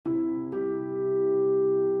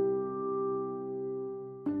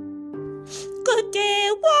Good day,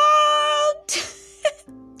 world.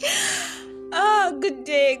 Good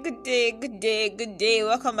day.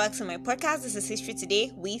 Welcome back to my podcast. This is History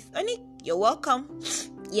Today with Anik. You're welcome.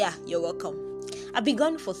 Yeah, you're welcome. I've been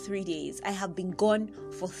gone for 3 days. I have been gone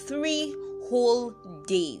for 3 whole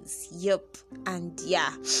days. Yep. And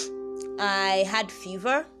yeah, I had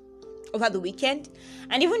fever over the weekend.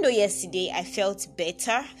 And even though yesterday I felt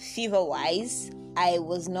better fever-wise, I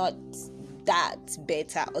was not that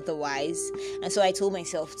better otherwise. And so I told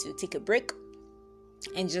myself to take a break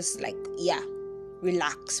and just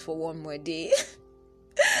relax for one more day.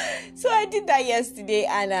 So I did that yesterday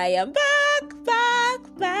and I am back.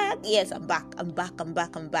 Yes, I'm back.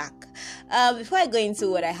 Before I go into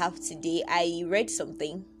what I have today, I read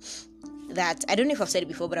something that, I don't know if I've said it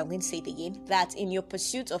before, but I'm going to say it again, that in your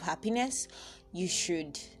pursuit of happiness, you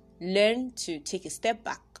should learn to take a step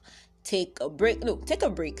back. Take a break, take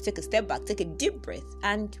a step back, take a deep breath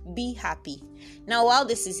and be happy. Now, while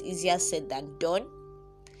this is easier said than done,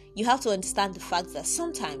 you have to understand the fact that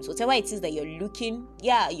sometimes whatever it is that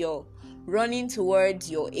you're running towards,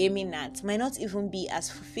 you're aiming at, might not even be as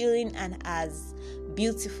fulfilling and as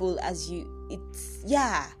beautiful as you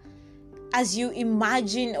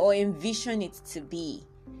imagine or envision it to be.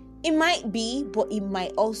 It might be, but it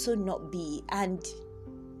might also not be, and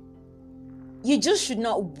you just should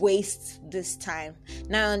not waste this time.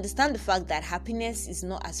 Now, I understand the fact that happiness is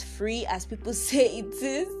not as free as people say it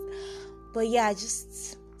is, but yeah,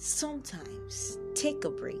 just sometimes take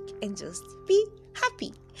a break and just be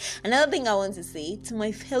happy. Another thing I want to say to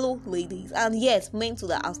my fellow ladies, and yes, men to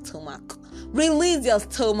the stomach, release your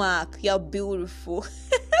stomach, you're beautiful.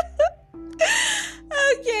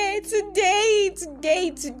 Okay, today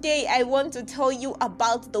I want to tell you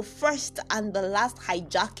about the first and the last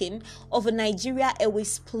hijacking of a Nigeria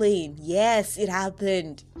Airways plane. Yes, it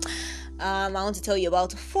happened. I want to tell you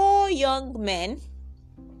about 4 young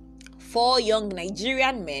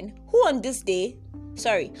Nigerian men who on the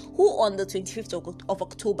 25th of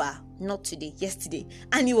October, not today, yesterday,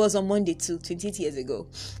 and it was on Monday too, 28 years ago,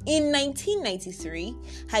 in 1993,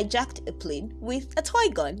 hijacked a plane with a toy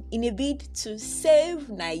gun in a bid to save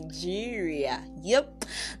Nigeria. Yep,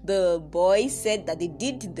 the boys said that they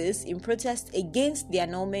did this in protest against the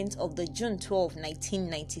annulment of the June 12,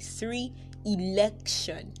 1993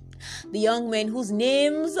 election. The young men, whose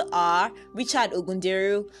names are Richard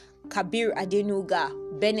Ogundere, Kabir Adenuga,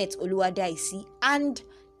 Bennett Oluwadaisi, and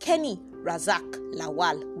Kenny Razak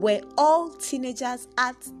Lawal, were all teenagers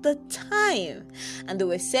at the time, and they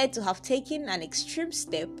were said to have taken an extreme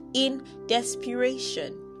step in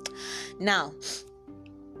desperation. Now,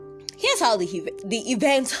 here's how the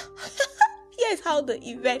event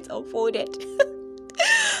unfolded.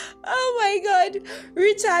 Oh my God.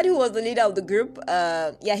 Richard, who was the leader of the group,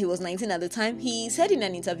 he was 19 at the time, he said in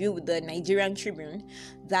an interview with the Nigerian Tribune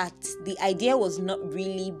that the idea was not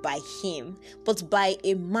really by him, but by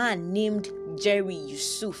a man named Jerry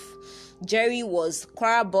Yusuf. Jerry was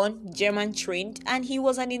Kwara-born, German trained, and he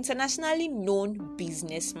was an internationally known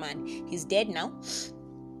businessman. He's dead now.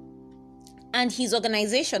 And his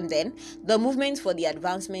organization then, the Movement for the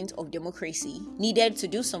Advancement of Democracy, needed to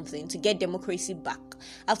do something to get democracy back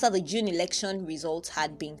after the June election results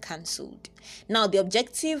had been cancelled. Now, the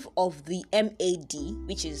objective of the MAD,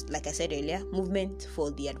 which is, like I said earlier, Movement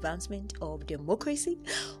for the Advancement of Democracy,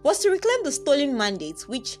 was to reclaim the stolen mandates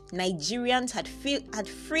which Nigerians had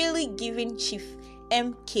freely given Chief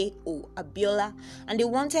MKO Abiola, and they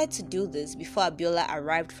wanted to do this before Abiola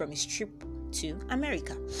arrived from his trip to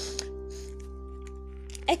America.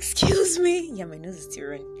 Excuse me. Yeah, my nose is still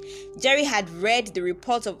running. Jerry had read the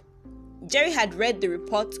report of a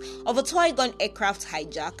toy gun aircraft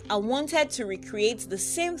hijack and wanted to recreate the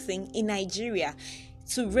same thing in Nigeria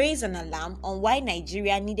to raise an alarm on why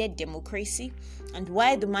Nigeria needed democracy and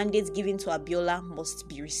why the mandates given to Abiola must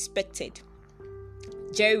be respected.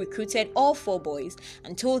 Jerry recruited all 4 boys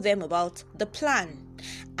and told them about the plan.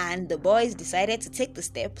 And the boys decided to take the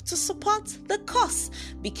step to support the cause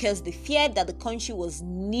because they feared that the country was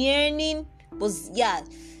moving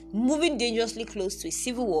dangerously close to a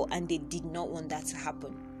civil war, and they did not want that to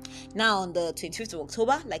happen. Now, on the 25th of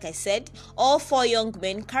October, like I said, all 4 young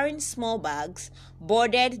men carrying small bags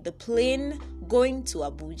boarded the plane going to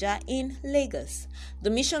Abuja in Lagos. The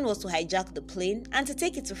mission was to hijack the plane and to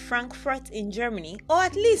take it to Frankfurt in Germany, or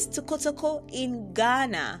at least to Kotoko in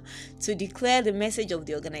Ghana, to declare the message of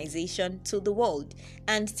the organization to the world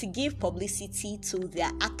and to give publicity to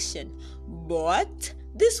their action. But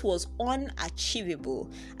this was unachievable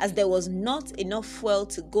as there was not enough fuel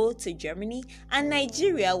to go to Germany and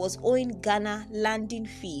Nigeria was owing Ghana landing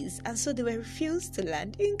fees, and so they were refused to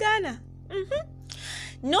land in Ghana.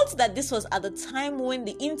 Note that this was at the time when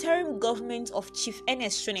the interim government of Chief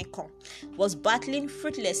Ernest Shonekan was battling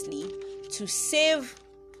fruitlessly to save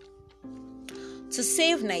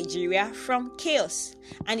Nigeria from chaos,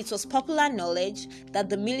 and it was popular knowledge that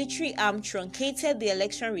the military arm truncated the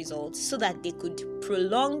election results so that they could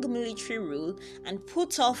prolong military rule and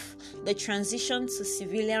put off the transition to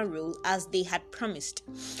civilian rule as they had promised.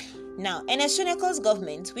 Now, Ernest Shonekan's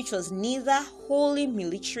government, which was neither wholly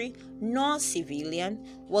military nor civilian,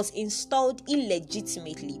 was installed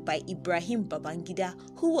illegitimately by Ibrahim Babangida,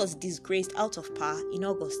 who was disgraced out of power in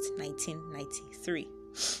August 1993.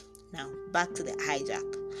 Now, back to the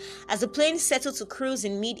hijack. As the plane settled to cruise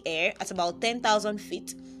in mid-air at about 10,000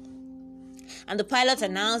 feet, and the pilot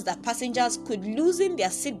announced that passengers could loosen their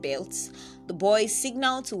seatbelts, the boys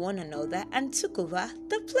signaled to one another and took over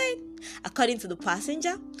the plane. According to the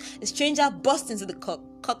passenger, a stranger burst into the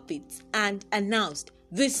cockpit and announced,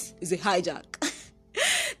 "This is a hijack."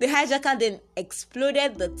 The hijacker then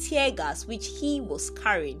exploded the tear gas which he was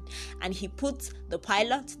carrying, and he put the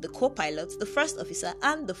pilot, the co-pilot, the first officer,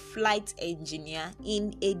 and the flight engineer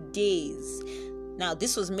in a daze. Now,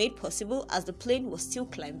 this was made possible as the plane was still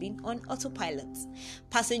climbing on autopilot.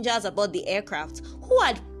 Passengers aboard the aircraft who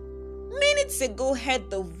had minutes ago heard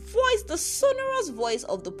the sonorous voice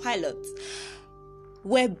of the pilot,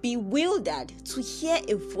 were bewildered to hear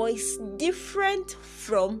a voice different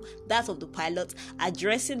from that of the pilot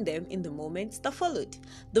addressing them in the moment that followed.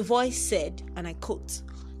 The voice said, and I quote,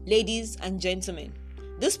 "Ladies and gentlemen,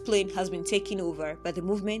 this plane has been taken over by the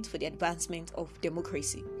Movement for the Advancement of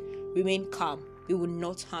Democracy. Remain calm. We will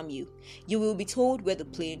not harm you. You will be told where the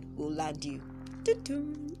plane will land you."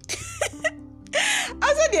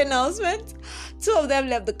 After the announcement, two of them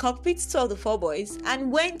left the cockpit, two of the four boys, and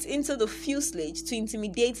went into the fuselage to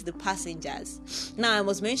intimidate the passengers. Now, I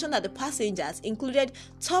must mention that the passengers included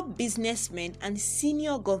top businessmen and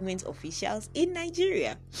senior government officials in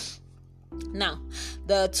Nigeria. Now,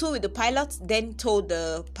 the two with the pilot then told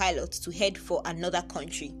the pilot to head for another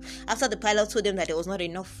country. After the pilot told them that there was not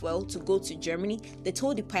enough fuel to go to Germany, they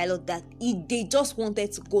told the pilot that they just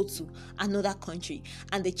wanted to go to another country,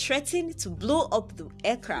 and they threatened to blow up the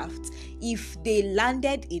aircraft if they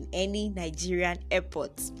landed in any Nigerian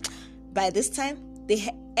airports. By this time, the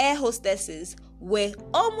air hostesses were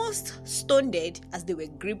almost stone dead as they were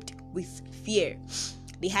gripped with fear.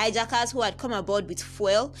 The hijackers who had come aboard with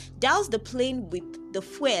fuel doused the plane with the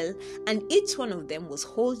fuel, and each one of them was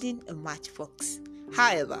holding a matchbox.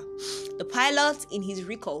 However, the pilot in his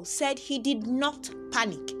recall said he did not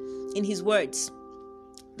panic. In his words,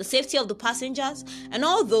 "The safety of the passengers and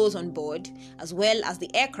all those on board, as well as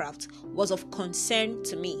the aircraft, was of concern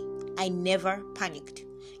to me. I never panicked."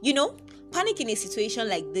 You know, panic in a situation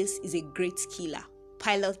like this is a great killer.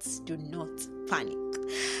 Pilots do not panic.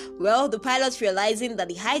 Well, the pilots, realizing that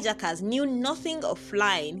the hijackers knew nothing of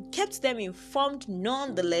flying, kept them informed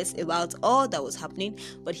nonetheless about all that was happening,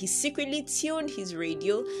 but he secretly tuned his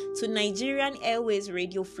radio to Nigerian Airways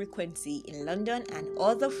radio frequency in London and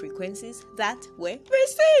other frequencies that were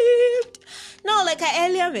received. Now, like I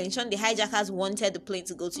earlier mentioned, the hijackers wanted the plane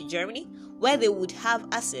to go to Germany, where they would have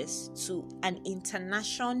access to an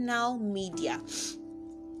international media.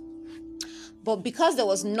 But because there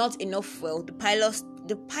was not enough fuel, the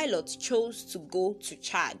pilots chose to go to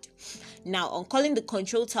Chad. Now, on calling the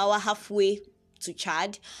control tower halfway to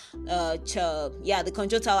Chad, the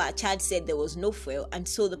control tower at Chad said there was no fuel, and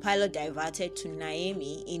so the pilot diverted to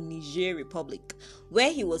Niamey in Niger Republic,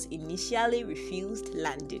 where he was initially refused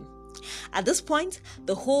landing. At this point,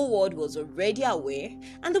 the whole world was already aware,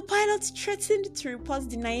 and the pilot threatened to report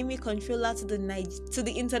the Niamey controller to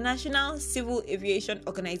the International Civil Aviation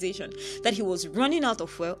Organization that he was running out of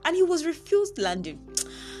fuel and he was refused landing.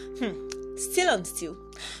 Still,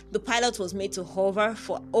 the pilot was made to hover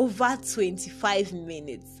for over 25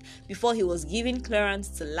 minutes before he was given clearance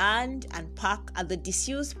to land and park at the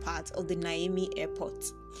disused part of the Niamey airport.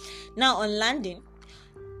 Now, on landing,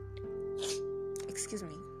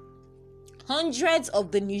 hundreds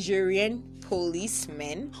of the Nigerian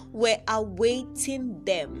policemen were awaiting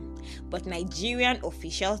them, but Nigerian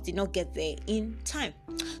officials did not get there in time.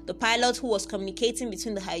 The pilot, who was communicating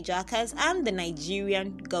between the hijackers and the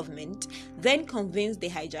Nigerian government, then convinced the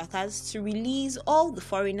hijackers to release all the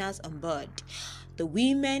foreigners on board, the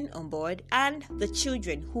women on board, and the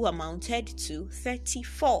children, who amounted to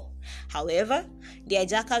 34. However, the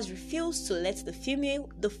hijackers refused to let the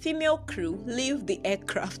female crew leave the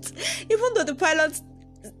aircraft, even though the pilots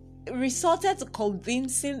resorted to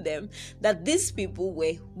convincing them that these people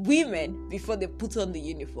were women before they put on the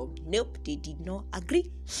uniform. Nope, they did not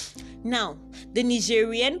agree. Now, the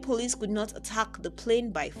Nigerian police could not attack the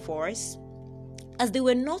plane by force, as they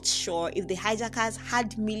were not sure if the hijackers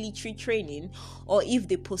had military training or if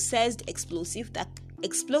they possessed explosives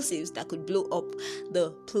that could blow up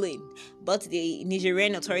the plane. But the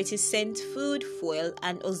Nigerian authorities sent food, fuel,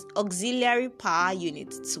 and auxiliary power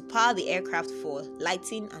units to power the aircraft for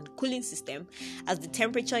lighting and cooling system, as the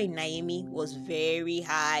temperature in Niamey was very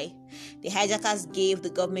high. The hijackers gave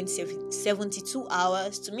the government 72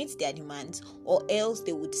 hours to meet their demands, or else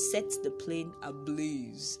they would set the plane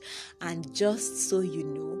ablaze. And just so you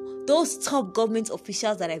know, those top government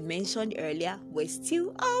officials that I mentioned earlier were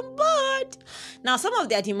still on board. Now, some of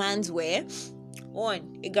their demands were: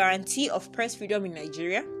 1. A guarantee of press freedom in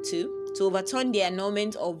Nigeria. 2. To overturn the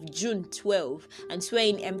annulment of June 12 and swear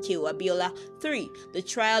in MKO Abiola. 3. The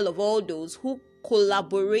trial of all those who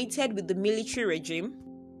collaborated with the military regime.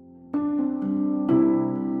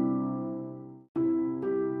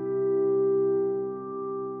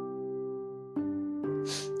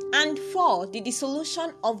 And 4, the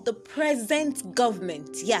dissolution of the present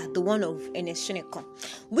government, the one of Ernest Shonekan,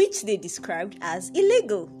 which they described as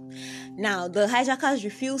illegal. Now, the hijackers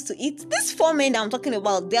refused to eat. These 4 men that I'm talking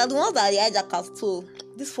about, they are the ones that are the hijackers too.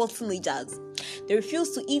 These 4 teenagers. They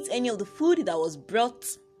refused to eat any of the food that was brought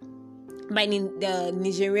by the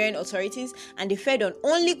Nigerian authorities, and they fed on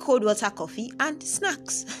only cold water, coffee, and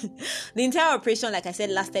snacks. The entire operation, like I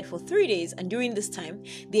said, lasted for 3 days, and during this time,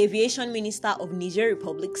 the aviation minister of Niger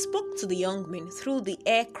Republic spoke to the young men through the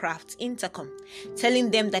aircraft intercom,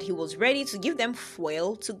 telling them that he was ready to give them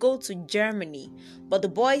fuel to go to Germany. But the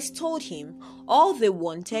boys told him all they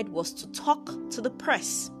wanted was to talk to the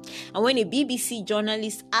press. And when a BBC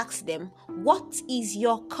journalist asked them, "What is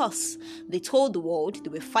your cause?" they told the world they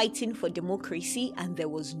were fighting for democracy and there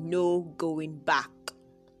was no going back.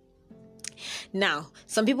 Now,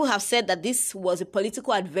 some people have said that this was a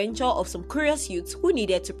political adventure of some curious youths who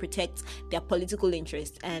needed to protect their political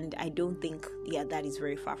interests, and I don't think that is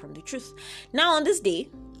very far from the truth. Now, on this day,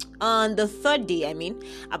 on the 3rd day,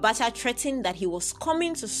 Abacha threatened that he was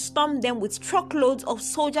coming to storm them with truckloads of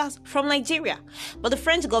soldiers from Nigeria. But the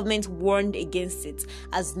French government warned against it,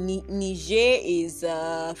 as Niger is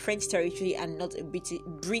French territory and not a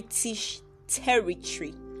British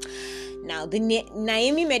territory. Now, the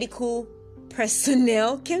Niamey medical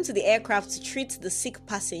personnel came to the aircraft to treat the sick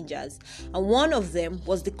passengers, and one of them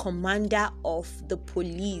was the commander of the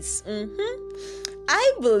police.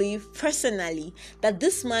 I believe personally that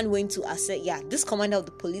this man went to this commander of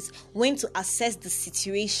the police went to assess the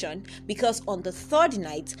situation, because on the 3rd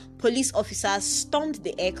night, police officers stormed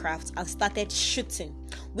the aircraft and started shooting,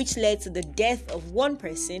 which led to the death of 1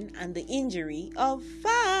 person and the injury of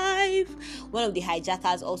 5. One of the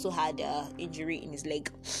hijackers also had injury in his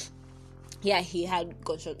leg. He had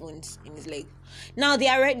gunshot wounds in his leg. Now, they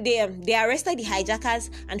arrested the hijackers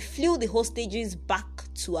and flew the hostages back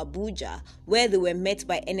to Abuja, where they were met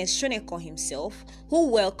by Ernest Shonekan himself, who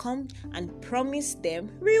welcomed and promised them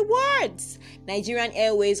rewards. Nigerian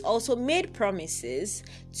Airways also made promises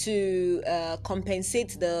to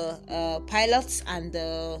compensate the pilots and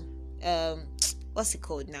the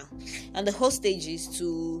and the hostages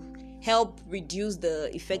to help reduce the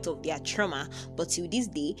effect of their trauma, but till this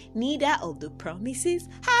day, neither of the promises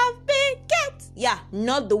have been kept.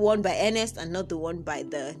 Not the one by Ernest and not the one by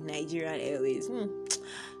the Nigerian Airways.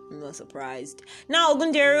 I'm not surprised. Now,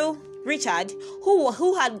 Ogunderu Richard,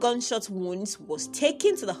 who had gunshot wounds, was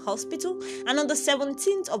taken to the hospital, and on the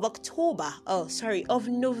 17th of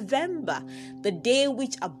November, the day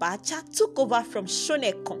which Abacha took over from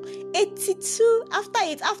Shonekan,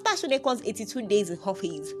 after Shonekan's 82 days in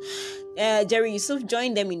office, Jerry Yusuf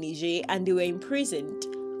joined them in Niger, and they were imprisoned.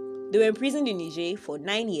 They were imprisoned in Niger for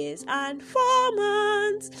 9 years and 4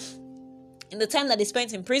 months. In the time that they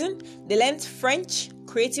spent in prison, they learned French,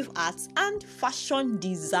 creative arts, and fashion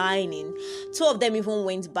designing. 2 of them even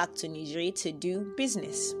went back to Nigeria to do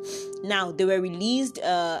business. Now, they were released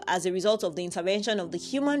as a result of the intervention of the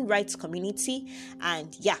human rights community,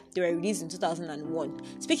 and they were released in 2001.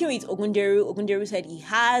 Speaking with Ogunderu said he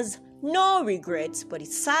has no regrets, but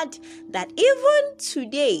it's sad that even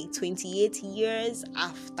today, 28 years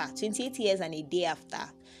and a day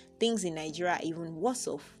after, things in Nigeria are even worse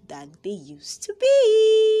off than they used to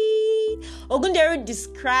be. Ogunderu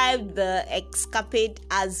described the escapade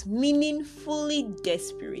as meaningfully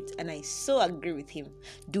desperate, and I so agree with him.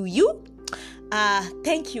 Do you?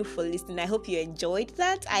 Thank you for listening. I hope you enjoyed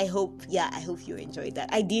that. I hope you enjoyed that.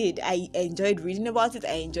 I did. I enjoyed reading about it.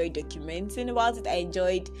 I enjoyed documenting about it. I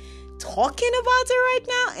enjoyed talking about it right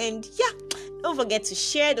now. And don't forget to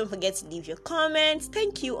share. Don't forget to leave your comments.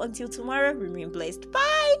 Thank you. Until tomorrow, remain blessed.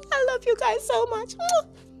 Bye. I love you guys so much.